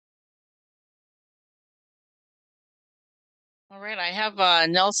All right, I have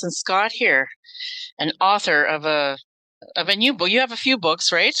Nelson Scott here, an author of a new book. You have a few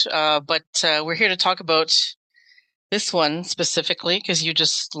books, right? But we're here to talk about this one specifically because you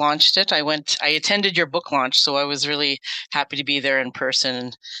just launched it. I attended your book launch, so I was really happy to be there in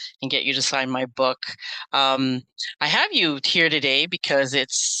person and get you to sign my book. Um, I have you here today because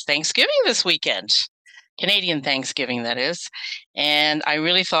it's Thanksgiving this weekend, Canadian Thanksgiving, that is. And I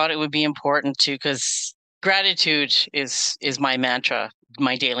really thought it would be important to, because gratitude is my mantra,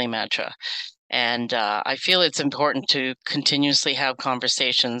 my daily mantra. And I feel it's important to continuously have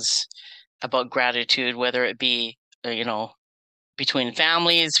conversations about gratitude, whether it be, you know, between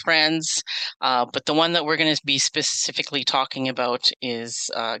families, friends. But the one that we're going to be specifically talking about is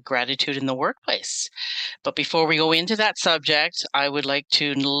gratitude in the workplace. But before we go into that subject, I would like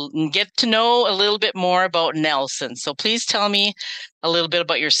to get to know a little bit more about Nelson. So please tell me a little bit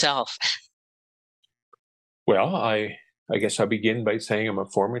about yourself. Well, I guess I'll begin by saying I'm a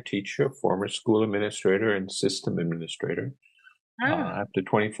former teacher, former school administrator, and system administrator. Ah, After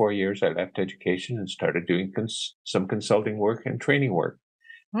 24 years, I left education and started doing some consulting work and training work,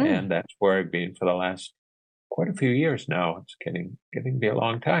 hmm. and that's where I've been for the last quite a few years now. It's getting to be a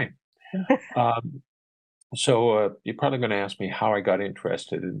long time. Um, so you're probably going to ask me how I got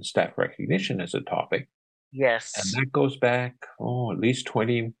interested in staff recognition as a topic. And Yes. that goes back, at least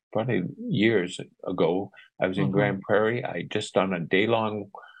 20, probably years ago. I was in Hmm. Grand Prairie. I just done a day-long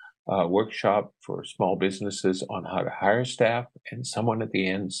workshop for small businesses on how to hire staff. And someone at the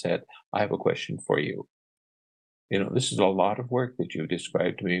end said, I have a question for you. This is a lot of work that you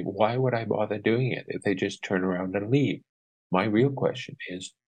described to me. Why would I bother doing it if they just turn around and leave? My real question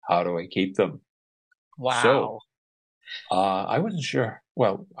is, how do I keep them? So Wow. I wasn't sure.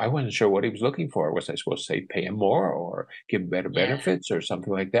 Well, I wasn't sure what he was looking for. Was I supposed to say pay him more or give him better Yeah. benefits or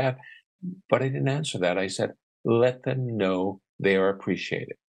something like that? But I didn't answer that. I said, let them know they are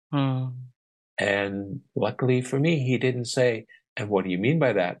appreciated. Hmm. And luckily for me, he didn't say, and what do you mean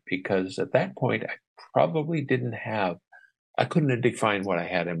by that? Because at that point, I probably didn't have, I couldn't have defined what I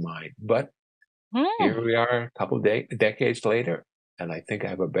had in mind. But Hmm. here we are a couple of decades later, and I think I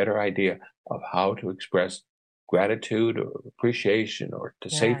have a better idea of how to express gratitude or appreciation or to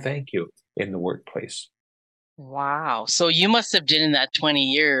say Yeah. thank you in the workplace. Wow. So you must have did in that 20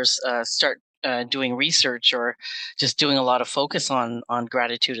 years start doing research or just doing a lot of focus on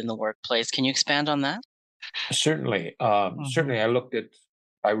gratitude in the workplace. Can you expand on that? Certainly, Hmm.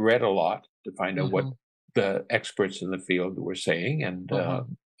 I read a lot to find out what Hmm. the experts in the field were saying, and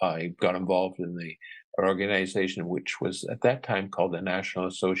Hmm. I got involved in the organization, which was at that time called the National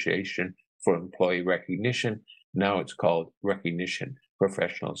Association for Employee Recognition. Now it's called Recognition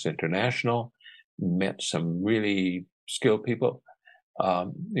Professionals International. Met some really skilled people,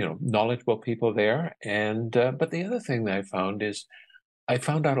 knowledgeable people there, and but the other thing that I found is I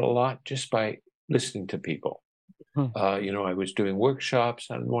found out a lot just by listening to people. I was doing workshops,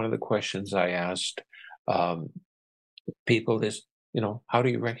 and one of the questions I asked um, people is, how do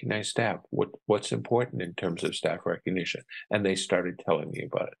you recognize staff? What's important in terms of staff recognition? And they started telling me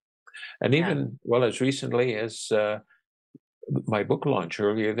about it. And Yeah. even well as recently as my book launch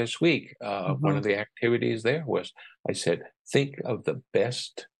earlier this week, one Hmm. of the activities there was I said, think of the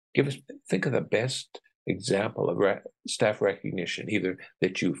best, give us think of the best example of staff recognition, either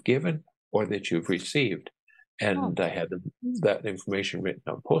that you've given or that you've received. Oh. And I had that information written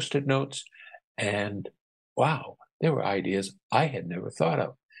on post-it notes, and wow, there were ideas I had never thought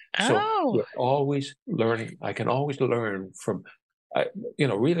of. So Oh. we're always learning. I can always learn from, I,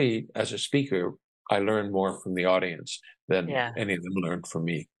 really as a speaker, I learn more from the audience than Yeah. any of them learned from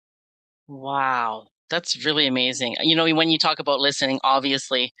me. Wow. That's really amazing. You know, when you talk about listening,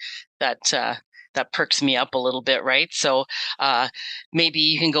 obviously that that perks me up a little bit, right? So uh maybe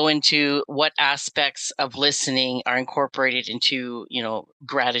you can go into what aspects of listening are incorporated into,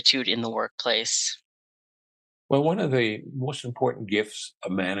 gratitude in the workplace. Well, one of the most important gifts a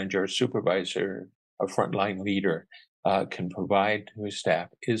manager, a supervisor, a frontline leader can provide to his staff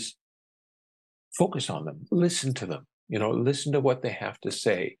is focus on them, listen to them, listen to what they have to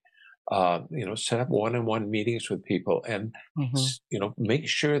say. Set up one-on-one meetings with people and, Hmm. make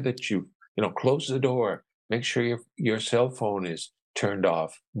sure that close the door, make sure your cell phone is turned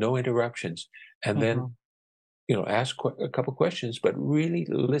off, no interruptions. And then, Hmm. ask a couple questions, but really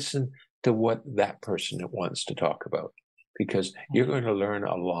listen to what that person wants to talk about, because you're going to learn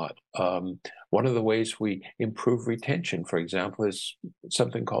a lot. One of the ways we improve retention, for example, is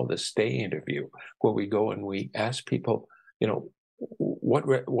something called a stay interview, where we go and we ask people,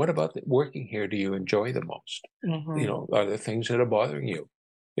 what about working here do you enjoy the most? Hmm. Are there things that are bothering you?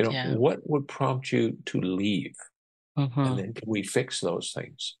 Yeah. What would prompt you to leave? And Mm-hmm. then can we fix those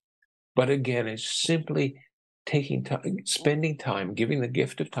things? But again, it's simply taking time, spending time, giving the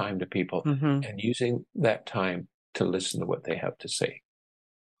gift of time to people Mm-hmm. and using that time to listen to what they have to say.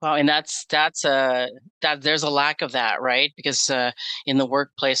 Well, and that there's a lack of that, right? Because in the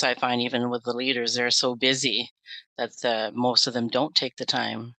workplace, I find even with the leaders, they're so busy that most of them don't take the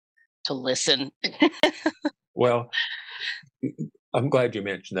time to listen. Well, I'm glad you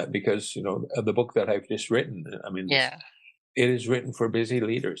mentioned that because, the book that I've just written, I mean, Yeah, it is written for busy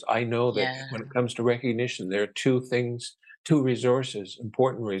leaders. I know that yeah. when it comes to recognition, there are two resources,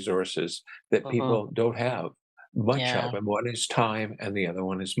 important resources that Mm-hmm. people don't have much Yeah, of, and one is time, and the other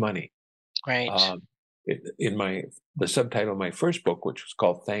one is money. right. Um, the subtitle of my first book, which was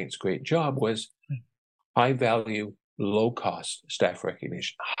called "Thanks, Great Job," was high value, low cost staff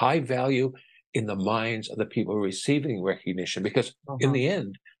recognition. High value in the minds of the people receiving recognition, because in Mm-hmm. the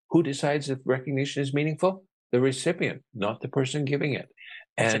end, who decides if recognition is meaningful? The recipient, not the person giving it.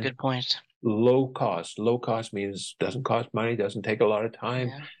 That's a And good point. low cost. Low cost means doesn't cost money, doesn't take a lot of time,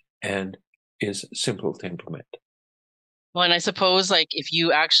 Yeah. and is simple to implement. Well, and I suppose like if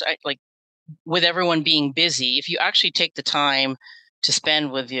you actually like with everyone being busy, if you actually take the time to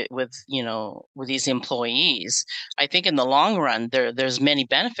spend with these employees, I think in the long run there's many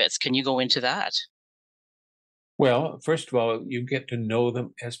benefits. Can you go into that? Well, first of all, you get to know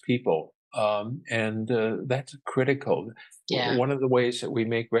them as people, and that's critical. Yeah. One of the ways that we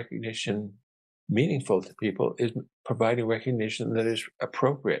make recognition meaningful to people is providing recognition that is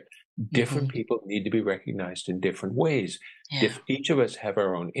appropriate. Different Hmm. people need to be recognized in different ways. Yeah. Each of us have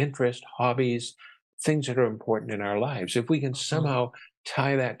our own interests, hobbies, things that are important in our lives. If we can Hmm. somehow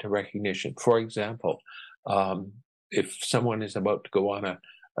tie that to recognition, for example, um, if someone is about to go on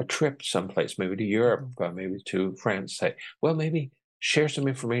a trip someplace, maybe to Europe, Hmm. maybe to France, say, well, maybe share some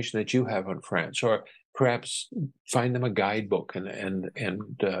information that you have on France, or perhaps find them a guidebook and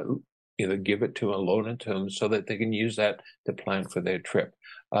either give it to them, loan it to them, so that they can use that to plan for their trip.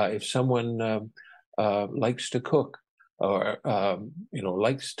 If someone likes to cook or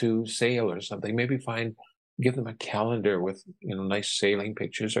likes to sail or something, maybe give them a calendar with nice sailing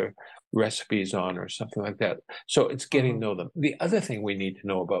pictures or recipes on or something like that. So it's getting Hmm. to know them. The other thing we need to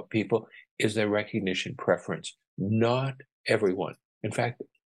know about people is their recognition preference. Not everyone. In fact,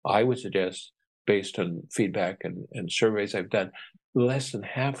 I would suggest, based on feedback and surveys I've done, less than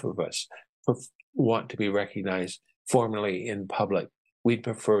half of us want to be recognized formally in public. We'd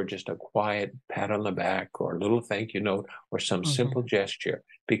prefer just a quiet pat on the back or a little thank you note or some simple Hmm. gesture,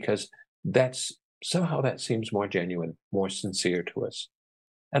 because that's somehow that seems more genuine, more sincere to us.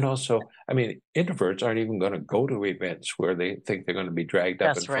 And also, I mean, introverts aren't even going to go to events where they think they're going to be dragged up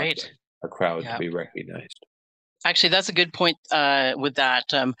in That's front right. of a crowd to Yeah. be recognized. Actually, that's a good point with that.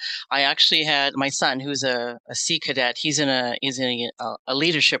 I actually had my son, who's a Sea Cadet. He's in a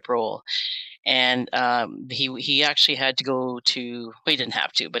leadership role, and he actually had to go to. Well, he didn't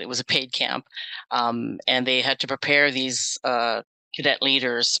have to, but it was a paid camp, and they had to prepare these cadet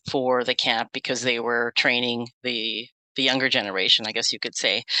leaders for the camp because they were training the younger generation, I guess you could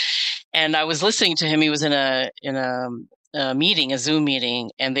say. And I was listening to him. He was in a meeting, a Zoom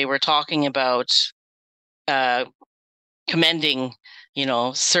meeting, and they were talking about uh, commending,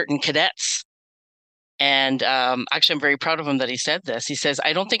 certain cadets. And actually, I'm very proud of him that he said this. He says,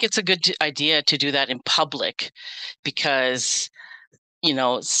 I don't think it's a good idea to do that in public because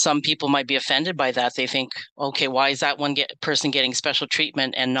some people might be offended by that. They think, okay, why is that person getting special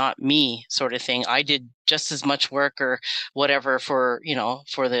treatment and not me, sort of thing? I did just as much work or whatever for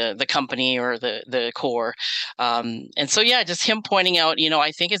the company or the Corps. And so, yeah, just him pointing out,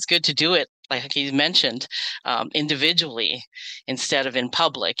 I think it's good to do it, like he mentioned, individually instead of in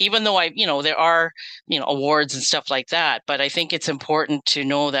public, even though there are, awards and stuff like that. But I think it's important to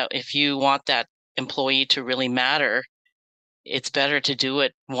know that if you want that employee to really matter, it's better to do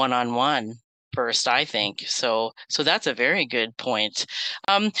it one on one first, I think. So that's a very good point.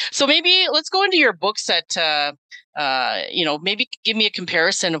 So maybe let's go into your books that maybe give me a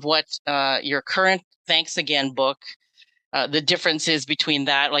comparison of what your current Thanks Again book, the differences between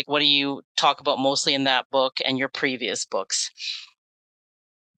that, like what do you talk about mostly in that book and your previous books?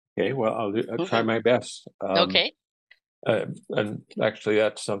 Okay, well, I'll try Hmm. my best. Okay. And actually,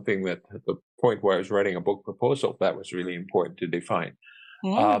 that's something that at the point where I was writing a book proposal, that was really important to define.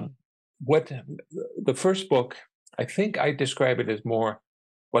 Um, Mm, what the first book, I think I describe it as more,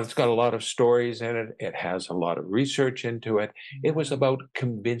 well, it's got a lot of stories in it. It has a lot of research into it. It was yeah. about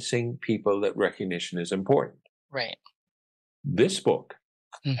convincing people that recognition is important. Right. This book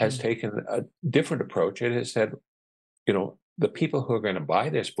has Hmm. taken a different approach. It has said, the people who are going to buy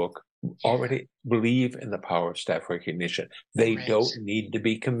this book Yeah. already believe in the power of staff recognition. They Right. don't need to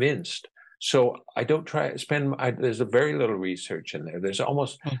be convinced. So I don't try to spend. There's a very little research in there. There are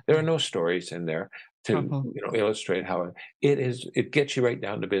Mhm. no stories in there to Mhm. illustrate how it is. It gets you right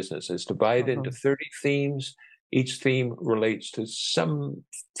down to business. It's divided into Mhm. 30 themes. Each theme relates to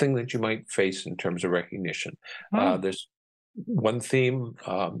something that you might face in terms of recognition. Mm. There's one theme.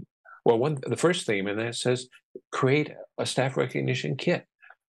 The first theme, and that says create a staff recognition kit.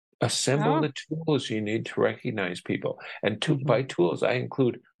 Assemble Oh. the tools you need to recognize people. And by Mhm. tools, I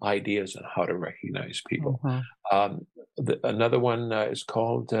include ideas on how to recognize people. Mhm. Um, Another one is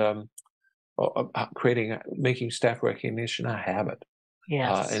called making staff recognition a habit. And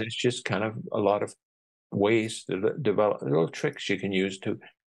Yes. it's just kind of a lot of ways to develop little tricks you can use to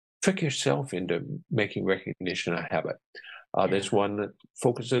trick yourself into making recognition a habit. Yeah. There's one that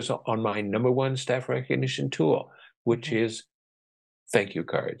focuses on my number one staff recognition tool, which Mhm. is thank you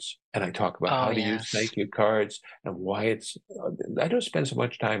cards. And I talk about Oh, how to use yes. thank you cards and why I don't spend so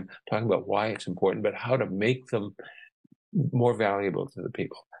much time talking about why it's important, but how to make them more valuable to the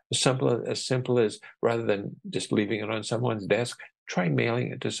people. As simple as rather than just leaving it on someone's desk, try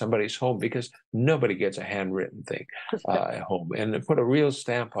mailing it to somebody's home because nobody gets a handwritten thing at home. And put a real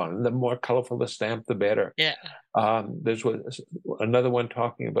stamp on it. The more colorful the stamp, the better. Yeah. There's another one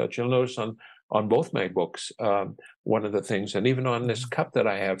talking about, you'll notice on both my books, one of the things, and even on this Mhm. cup that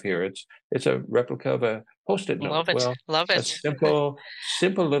I have here, it's a replica of a Post-it note. Love it. Well, Love a it.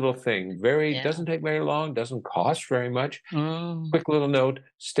 simple little thing. Yeah. Doesn't take very long, doesn't cost very much. Mm. Quick little note,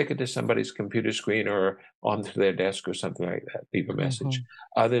 stick it to somebody's computer screen or onto their desk or something like that. Leave a message.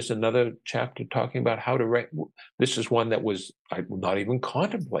 Mhm. There's another chapter talking about how to write. This is one that was I not even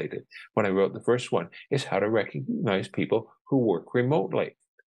contemplated when I wrote the first one. Is how to recognize people who work remotely.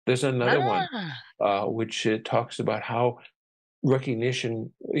 There's another one Ah. which talks about how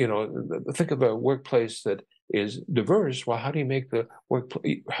recognition. Think of a workplace that is diverse. Well, how do you make the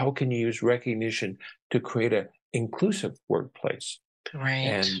workplace? How can you use recognition to create a inclusive workplace?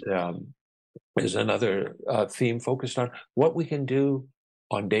 Right. And there's another theme focused on what we can do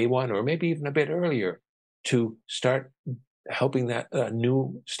on day one, or maybe even a bit earlier, to start helping that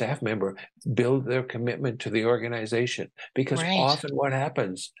new staff member build their commitment to the organization. Because Right. often what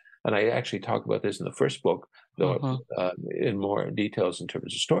happens, and I actually talk about this in the first book, though Mhm. in more details in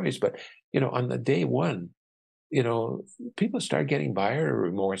terms of stories, but on the day one, people start getting buyer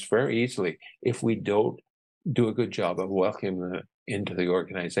remorse very easily if we don't do a good job of welcoming them into the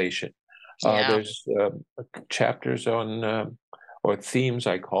organization. Yeah. There's chapters on, or themes,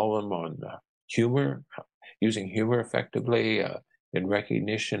 I call them, on humor, using humor effectively in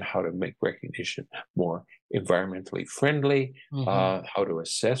recognition, how to make recognition more environmentally friendly, Mhm. how to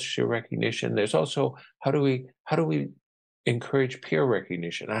assess your recognition. There's also how do we encourage peer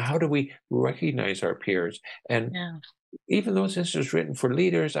recognition? How do we recognize our peers? And Yeah. even though this is written for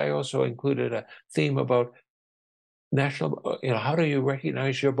leaders, I also included a theme about how do you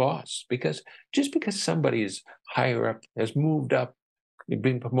recognize your boss? Because just because somebody is higher up, has moved up,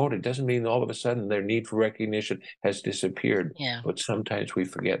 been promoted, doesn't mean all of a sudden their need for recognition has disappeared. Yeah. But sometimes we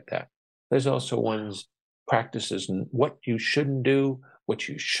forget that. There's also one's practices and what you shouldn't do, what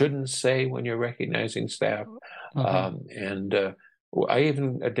you shouldn't say when you're recognizing staff. Mhm. And I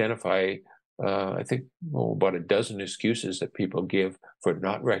even identify, I think, about a dozen excuses that people give for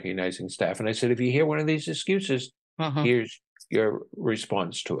not recognizing staff. And I said, if you hear one of these excuses, Mhm. here's your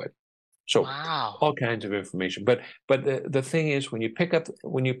response to it. So Wow. all kinds of information. But the thing is, when you pick up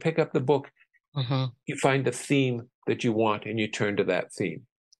the book, Mhm. you find the theme that you want and you turn to that theme.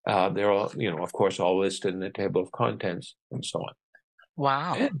 They're all, of course, all listed in the table of contents and so on.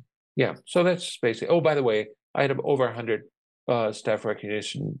 Wow. And yeah, so that's basically. Oh, by the way, I had over 100 staff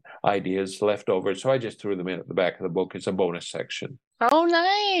recognition ideas left over, so I just threw them in at the back of the book. It's a bonus section. Oh,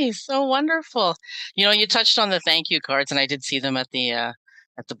 nice. Oh, wonderful. You touched on the thank you cards, and I did see them at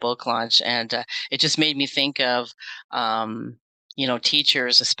the book launch, and it just made me think of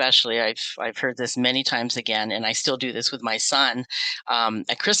teachers especially. I've heard this many times again, and I still do this with my son.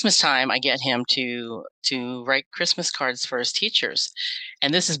 At Christmas time, I get him to write Christmas cards for his teachers,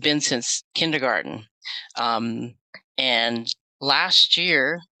 and this has been since kindergarten. Um, and last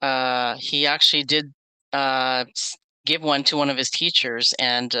year, he actually did uh give one to one of his teachers,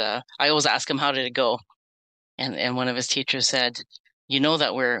 and I always ask him how did it go, and one of his teachers said, "You know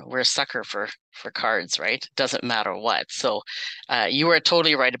that we're a sucker for cards, right? Doesn't matter what." So you were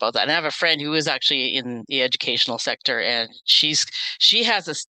totally right about that. And I have a friend who is actually in the educational sector, and she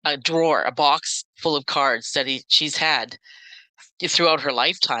has a drawer, a box full of cards that she's had throughout her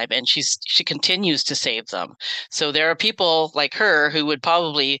lifetime, and she continues to save them. So there are people like her who would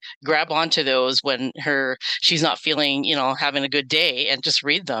probably grab onto those when she's not feeling, having a good day, and just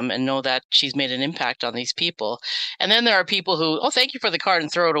read them and know that she's made an impact on these people. And then there are people who, oh, thank you for the card,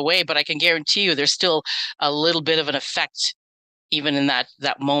 and throw it away, but I can guarantee you there's still a little bit of an effect even in that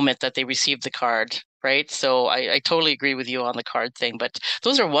moment that they received the card, right? So I totally agree with you on the card thing. But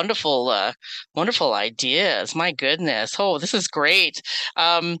those are wonderful ideas. My goodness. Oh, this is great.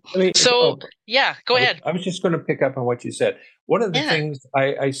 So yeah, go ahead. I was just going to pick up on what you said. One of the things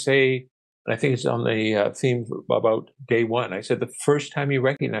I say, and I think it's on the theme about day one, I said the first time you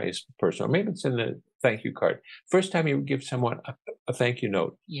recognize the person, or maybe it's in the thank you card, first time you give someone a thank you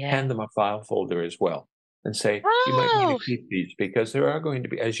note, hand them a file folder as well. And say, you might want to keep these, because there are going to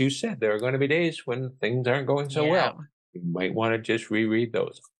be, as you said, there are going to be days when things aren't going so well. You might want to just reread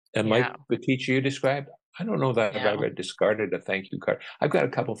those. And like the teacher you described, I don't know that I've ever discarded a thank you card. I've got a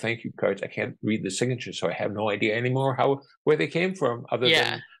couple thank you cards. I can't read the signature, so I have no idea anymore where they came from, other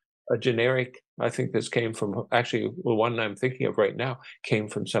than a generic. I think this came from, actually, the one I'm thinking of right now came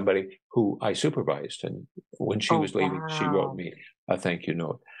from somebody who I supervised. And when she was leaving, she wrote me a thank you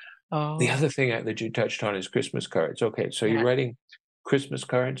note. The other thing that you touched on is Christmas cards. Okay, so you're writing Christmas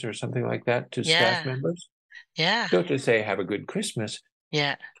cards or something like that to staff members? Yeah. Don't just say, have a good Christmas.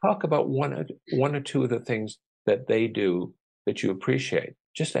 Yeah. Talk about one or two of the things that they do that you appreciate.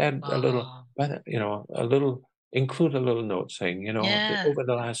 Just add a little, include a little note saying, over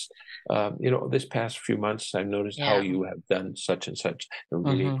the last, this past few months, I've noticed how you have done such and such. I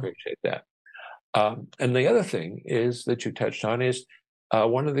really appreciate that. And the other thing is that you touched on is,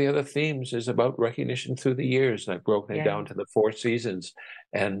 one of the other themes is about recognition through the years, and I've broken it down to the 4 seasons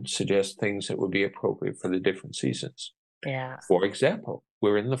and suggest things that would be appropriate for the different seasons. Yeah. For example,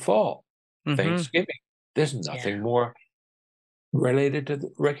 we're in the fall, Thanksgiving. There's nothing more related to the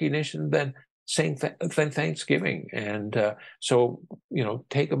recognition than saying Thanksgiving. And so,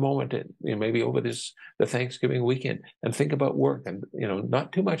 take a moment, maybe over the Thanksgiving weekend, and think about work, and,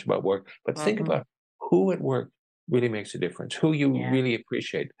 not too much about work, but think about who at work really makes a difference, who you really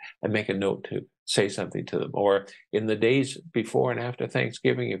appreciate, and make a note to say something to them. Or in the days before and after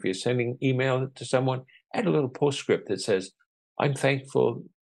Thanksgiving, if you're sending email to someone, add a little postscript that says, I'm thankful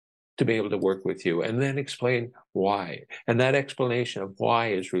to be able to work with you, and then explain why. And that explanation of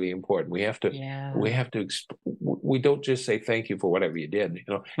why is really important. We don't just say thank you for whatever you did,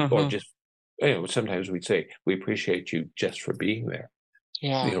 or just, sometimes we'd say, we appreciate you just for being there,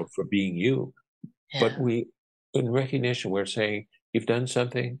 for being you. But in recognition, we're saying, you've done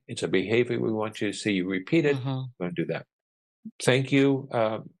something, it's a behavior we want you to see you repeat it, we're going to do that. Thank you.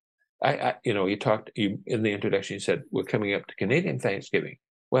 You talked in the introduction, you said, we're coming up to Canadian Thanksgiving.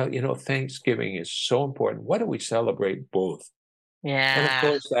 Well, Thanksgiving is so important. Why don't we celebrate both? Yeah. And of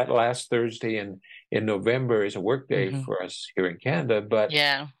course, that last Thursday in November is a work day for us here in Canada, but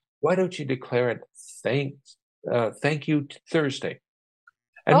why don't you declare it Thank You Thursday?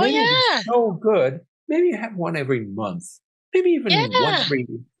 And maybe it's so good, maybe you have one every month, maybe even one every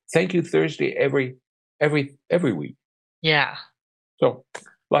Thank You Thursday every week. Yeah. So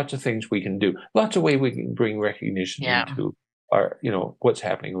lots of things we can do, lots of ways we can bring recognition into our, what's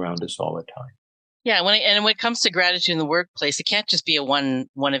happening around us all the time. Yeah, when it comes to gratitude in the workplace, it can't just be a one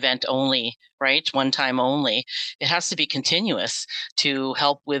event only, right? One time only. It has to be continuous to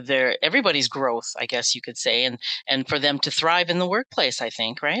help with everybody's growth, I guess you could say, and for them to thrive in the workplace, I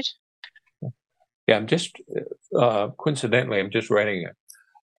think, right? Yeah, I'm just coincidentally, I'm just writing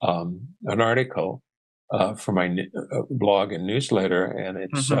an article for my blog and newsletter, and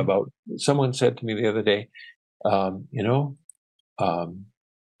it's about, someone said to me the other day,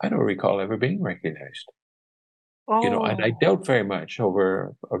 I don't recall ever being recognized. And I doubt very much,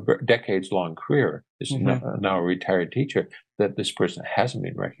 over a decades-long career, as now a retired teacher, that this person hasn't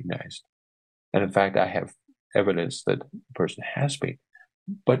been recognized. And in fact, I have evidence that the person has been.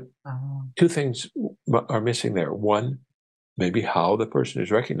 But two things are missing there. One, maybe how the person is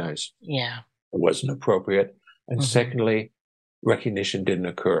recognized wasn't appropriate. And secondly, recognition didn't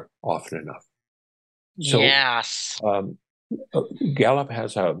occur often enough. So, Gallup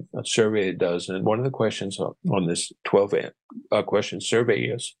has a survey it does, and one of the questions on this 12 question survey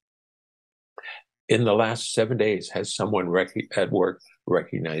is, in the last 7 days, has someone at work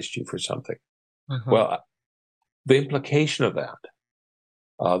recognized you for something? Well, the implication of that,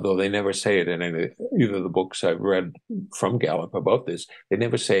 though they never say it in either of the books I've read from Gallup about this, they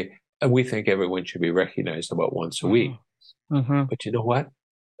never say, we think everyone should be recognized about once a week. But you know what?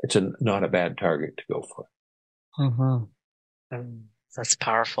 It's not a bad target to go for. That's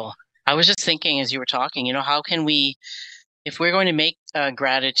powerful. I was just thinking as you were talking, how can we if we're going to make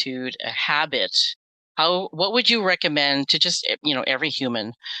gratitude a habit, what would you recommend to just, every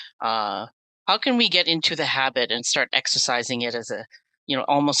human? How can we get into the habit and start exercising it as a,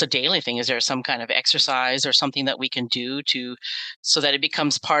 almost a daily thing? Is there some kind of exercise or something that we can do so that it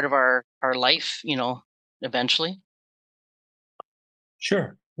becomes part of our life, eventually?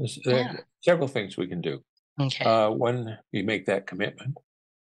 Sure. There Yeah. are several things we can do. Okay. When you make that commitment,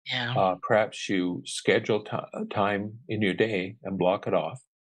 Yeah. perhaps you schedule time in your day and block it off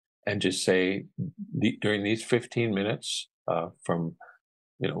and just say during these 15 minutes from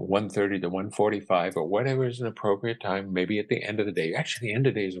 1:30 to 1:45 or whatever is an appropriate time, maybe at the end of the day. Actually, the end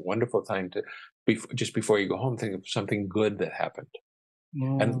of the day is a wonderful time to just before you go home, think of something good that happened,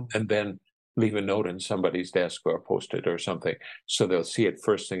 and Mm. then leave a note in somebody's desk or post it or something, so they'll see it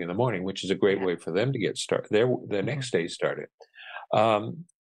first thing in the morning, which is a great Yeah. way for them to get started. Their Mhm. next day started. Um,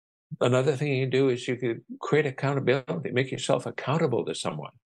 Another thing you can do is you could create accountability, make yourself accountable to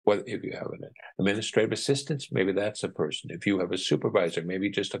someone. Whether if you have an administrative assistant, maybe that's a person. If you have a supervisor, maybe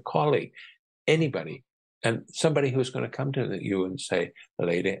just a colleague, anybody, and somebody who's going to come to you and say,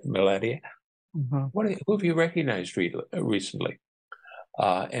 "Lady, Melody, Mhm. who have you recognized recently?"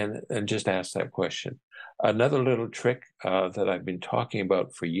 And just ask that question. Another little trick that I've been talking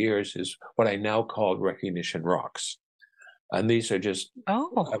about for years is what I now call recognition rocks, and these are just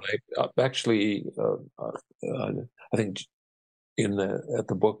Oh. actually I think in the at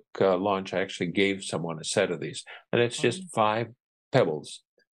the book launch I actually gave someone a set of these, and it's just Oh. 5 pebbles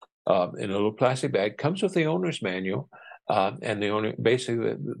in a little plastic bag. Comes with the owner's manual, and the owner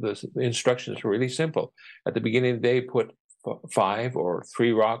basically the instructions are really simple. At the beginning of the day, put 5 or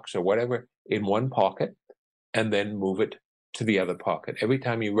 3 rocks or whatever in one pocket, and then move it to the other pocket. Every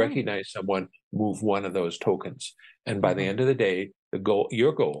time you Mm. recognize someone, move one of those tokens. And by the Mhm. end of the day,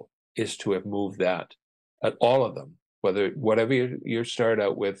 your goal is to have moved that at all of them, whatever you start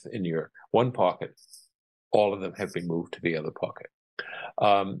out with in your one pocket, all of them have been moved to the other pocket.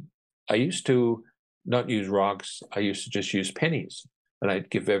 Um, I used to not use rocks. I used to just use pennies. And I'd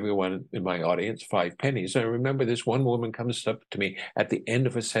give everyone in my audience 5 pennies. And I remember this one woman comes up to me at the end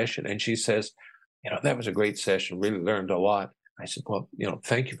of a session and she says, that was a great session, really learned a lot. I said, well,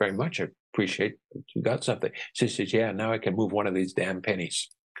 thank you very much. I appreciate that you got something. She says, yeah, now I can move one of these damn pennies.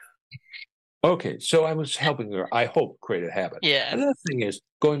 Okay, so I was helping her, I hope, create a habit. Yeah. Another thing is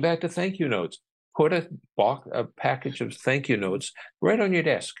going back to thank you notes. Put a package of thank you notes right on your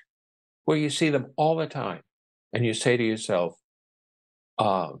desk where you see them all the time. And you say to yourself,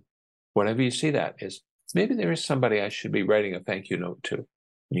 um, whenever you see that, is maybe there is somebody I should be writing a thank you note to.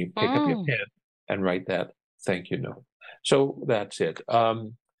 And you pick up your Mm. pen and write that thank you note. So that's it.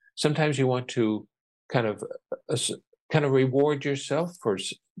 Sometimes you want to kind of uh, kind of reward yourself for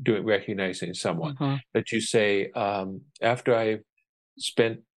doing recognizing someone Mhm. that you say after I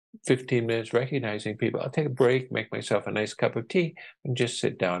spent 15 minutes recognizing people, I'll take a break, make myself a nice cup of tea, and just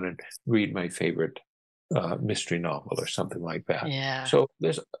sit down and read my favorite mystery novel or something like that. Yeah. So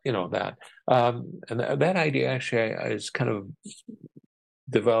there's, that. And that idea actually is kind of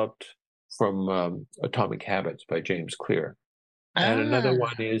developed from Atomic Habits by James Clear. And another Ah.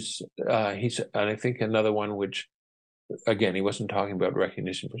 one is, and I think another one which, again, he wasn't talking about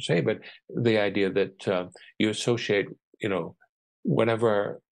recognition per se, but the idea that you associate, you know,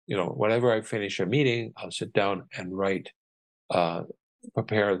 whenever I finish a meeting, I'll sit down and write, uh,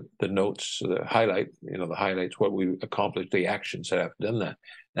 prepare the notes, the highlights, what we accomplished, the actions that I've done that.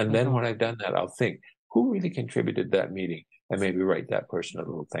 And then Mhm. when I've done that, I'll think, who really contributed to that meeting? And maybe write that person a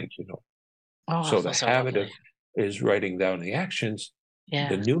little thank you note. Oh, So the those are habit lovely. of is writing down the actions. The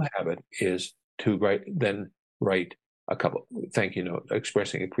Yeah. new habit is to write a couple thank you note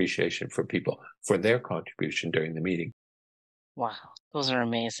expressing appreciation for people for their contribution during the meeting. Wow. Those are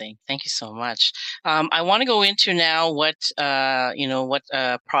amazing. Thank you so much. I want to go into now what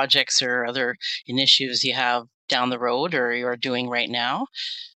projects or other initiatives you have down the road or you're doing right now.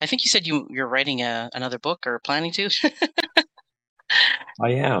 I think you said you're writing another book or planning to.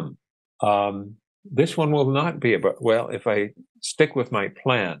 I am. This one will not be about, well, if I stick with my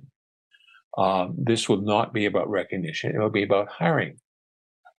plan, this will not be about recognition. It will be about hiring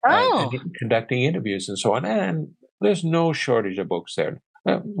and Oh. conducting interviews and so on. And there's no shortage of books there.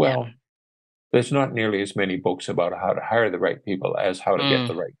 Yeah. Well, there's not nearly as many books about how to hire the right people as how to get Mm,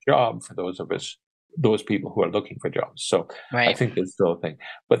 the right job for those people who are looking for jobs. So I right. think there's still a thing.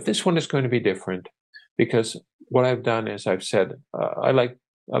 But this one is going to be different because what I've done is I've said, I like,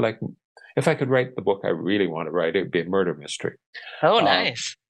 if I could write the book I really want to write, it would be a murder mystery. Oh, Uh,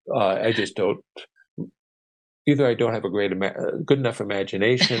 nice. I just don't. either I don't have a good enough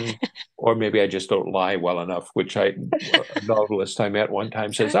imagination, or maybe I just don't lie well enough. Which a novelist I met one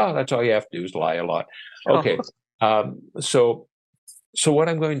time says, "Oh, that's all you have to do is lie a lot." Oh. Okay, so what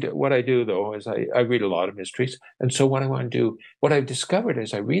I do though is I read a lot of mysteries, and so what I want to do, what I've discovered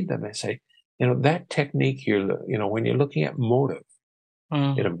as I read them, I say, that technique when you're looking at motive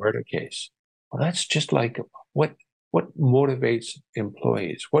in a Mm. murder case. Well, that's just like what what motivates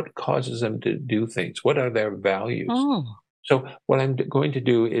employees, what causes them to do things, what are their values. Mm. So what I'm going to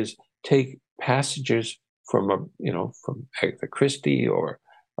do is take passages from from Agatha Christie or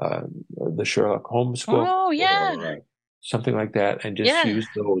uh, the Sherlock Holmes book Oh, yeah. or something like that, and just Yeah. use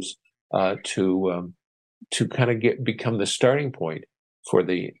those to kind of become the starting point for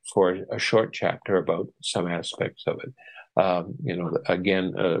a short chapter about some aspects of it. Again,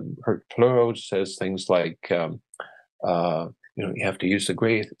 Herc says things like, you have to use the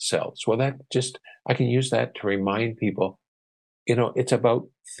gray cells. Well, I can use that to remind people, it's about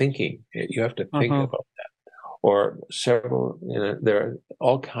thinking. You have to think Mm-hmm. about, or several, there are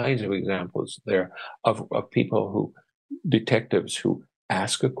all kinds of examples there of detectives who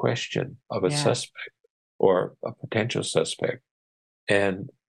ask a question of a Yeah. suspect or a potential suspect, and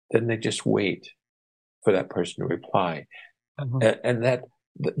then they just wait for that person to reply. Mm-hmm. And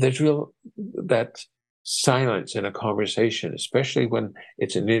there's that silence in a conversation, especially when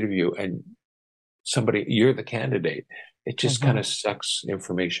it's an interview and you're the candidate. It just kind Mm-hmm. of sucks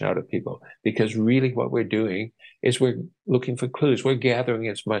information out of people, because really what we're doing is we're looking for clues. We're gathering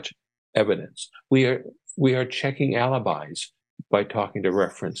as much evidence. We are checking alibis by talking to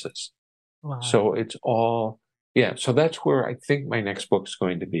references. Wow. So it's all, yeah. So that's where I think my next book's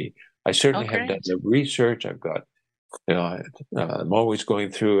going to be. I Oh, certainly have done great. the research. I've got, I'm always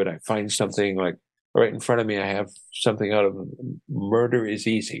going through it. I find something like right in front of me. I have something out of Murder is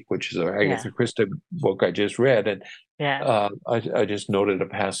Easy, which is an Yeah. Agatha Christie book I just read. And Yeah. I just noted a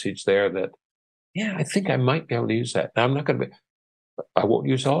passage there that, yeah, I think I might be able to use that. Now, I won't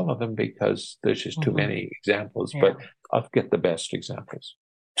use all of them because there's just too Mm-hmm. many examples, Yeah. but I'll get the best examples.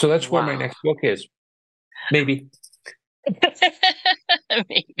 So that's where my Wow. next book is. Maybe.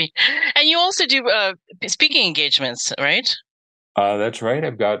 Maybe. And you also do speaking engagements, right? That's right.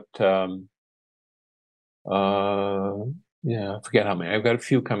 I've got, uh, yeah, I forget how many. I've got a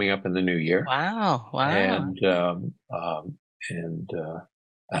few coming up in the new year, Wow. Wow. and and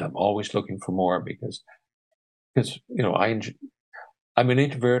I'm always looking for more because I'm an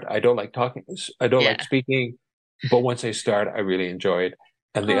introvert. I don't like talking. I don't Yeah. like speaking, but once I start, I really enjoy it.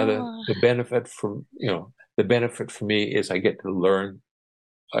 And Oh, the benefit for me is I get to learn.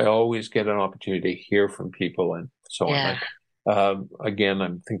 I always get an opportunity to hear from people and so on. yeah. Again,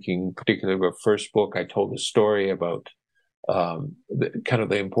 I'm thinking particularly of a first book. I told a story about kind of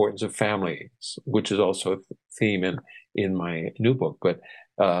the importance of family, which is also a theme in my new book. But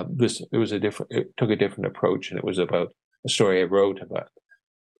it took a different approach, and it was about a story I wrote about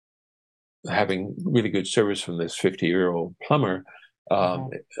having really good service from this 50-year-old plumber um,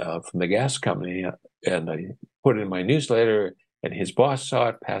 Mhm. from the gas company, and I put it in my newsletter. And his boss saw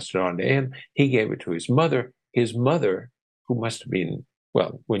it, passed it on to him. He gave it to his mother. His mother, who must have been,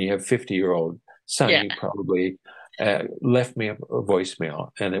 well, when you have 50-year-old son, Yeah. you probably left me a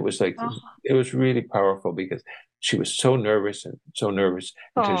voicemail, and Oh. it was really powerful because she was so nervous and so nervous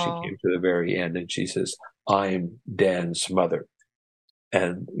until she Oh. came to the very end, and she says, "I'm Dan's mother,"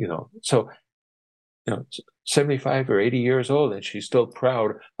 and 75 or 80 years old, and she's still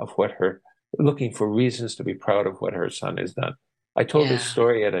proud of looking for reasons to be proud of what her son has done. I told this Yeah.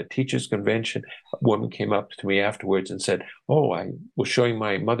 story at a teachers' convention. A woman came up to me afterwards and said, "Oh, I was showing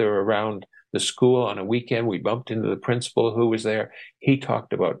my mother around the school on a weekend. We bumped into the principal who was there. He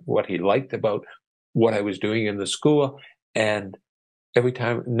talked about what he liked about what I was doing in the school. And every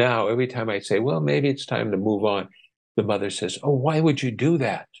time I say, well, maybe it's time to move on, the mother says, oh, why would you do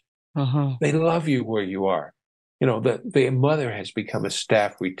that? Hmm. They love you where you are." The mother has become a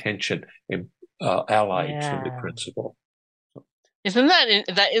staff retention ally to the Yeah. principal. Isn't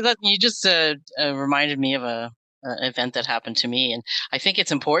that you just reminded me of a event that happened to me, and I think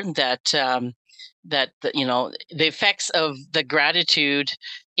it's important that the effects of the gratitude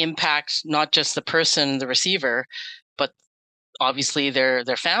impact not just the person, the receiver, but obviously their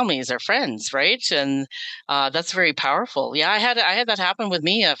families, their friends, right? And that's very powerful. Yeah, I had that happen with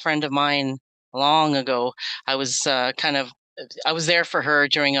me. A friend of mine long ago. I was I was there for her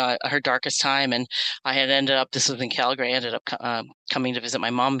during her darkest time, and I had ended up. This was in Calgary. I ended up coming to visit my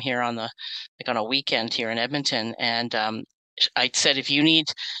mom here on a weekend here in Edmonton, and I said, if you need,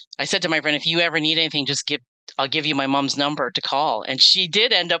 I said to my friend, if you ever need anything, just I'll give you my mom's number to call. And she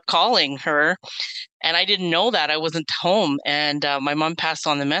did end up calling her. And I didn't know that. I wasn't home. And my mom passed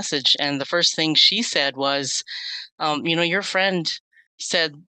on the message. And the first thing she said was, your friend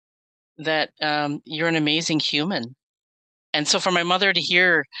said that you're an amazing human. And so for my mother to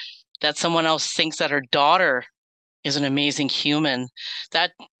hear that someone else thinks that her daughter is an amazing human,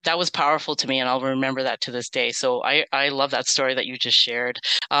 that was powerful to me, and I'll remember that to this day. So I love that story that you just shared.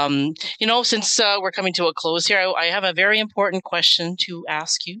 Since we're coming to a close here, I have a very important question to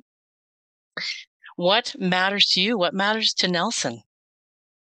ask you. What matters to you? What matters to Nelson?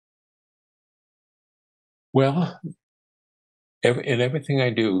 Well, in everything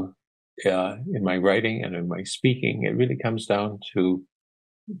I do, in my writing and in my speaking, it really comes down to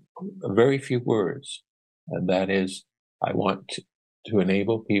a very few words. And that is, I want to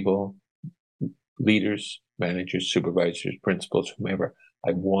enable people, leaders, managers, supervisors, principals, whomever.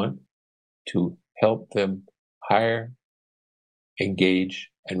 I want to help them hire, engage,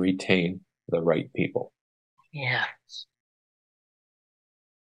 and retain the right people. Yeah.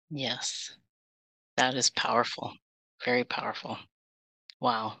 Yes. That is powerful. Very powerful.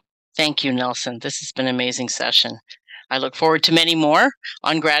 Wow. Thank you, Nelson. This has been an amazing session. I look forward to many more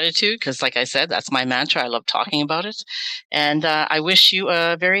on gratitude because, like I said, that's my mantra. I love talking about it. And I wish you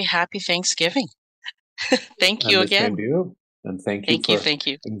a very happy Thanksgiving. Thank you And the again. same to you. And thank you Thank you. for Thank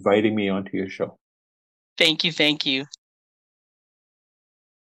you. inviting me onto your show. Thank you. Thank you.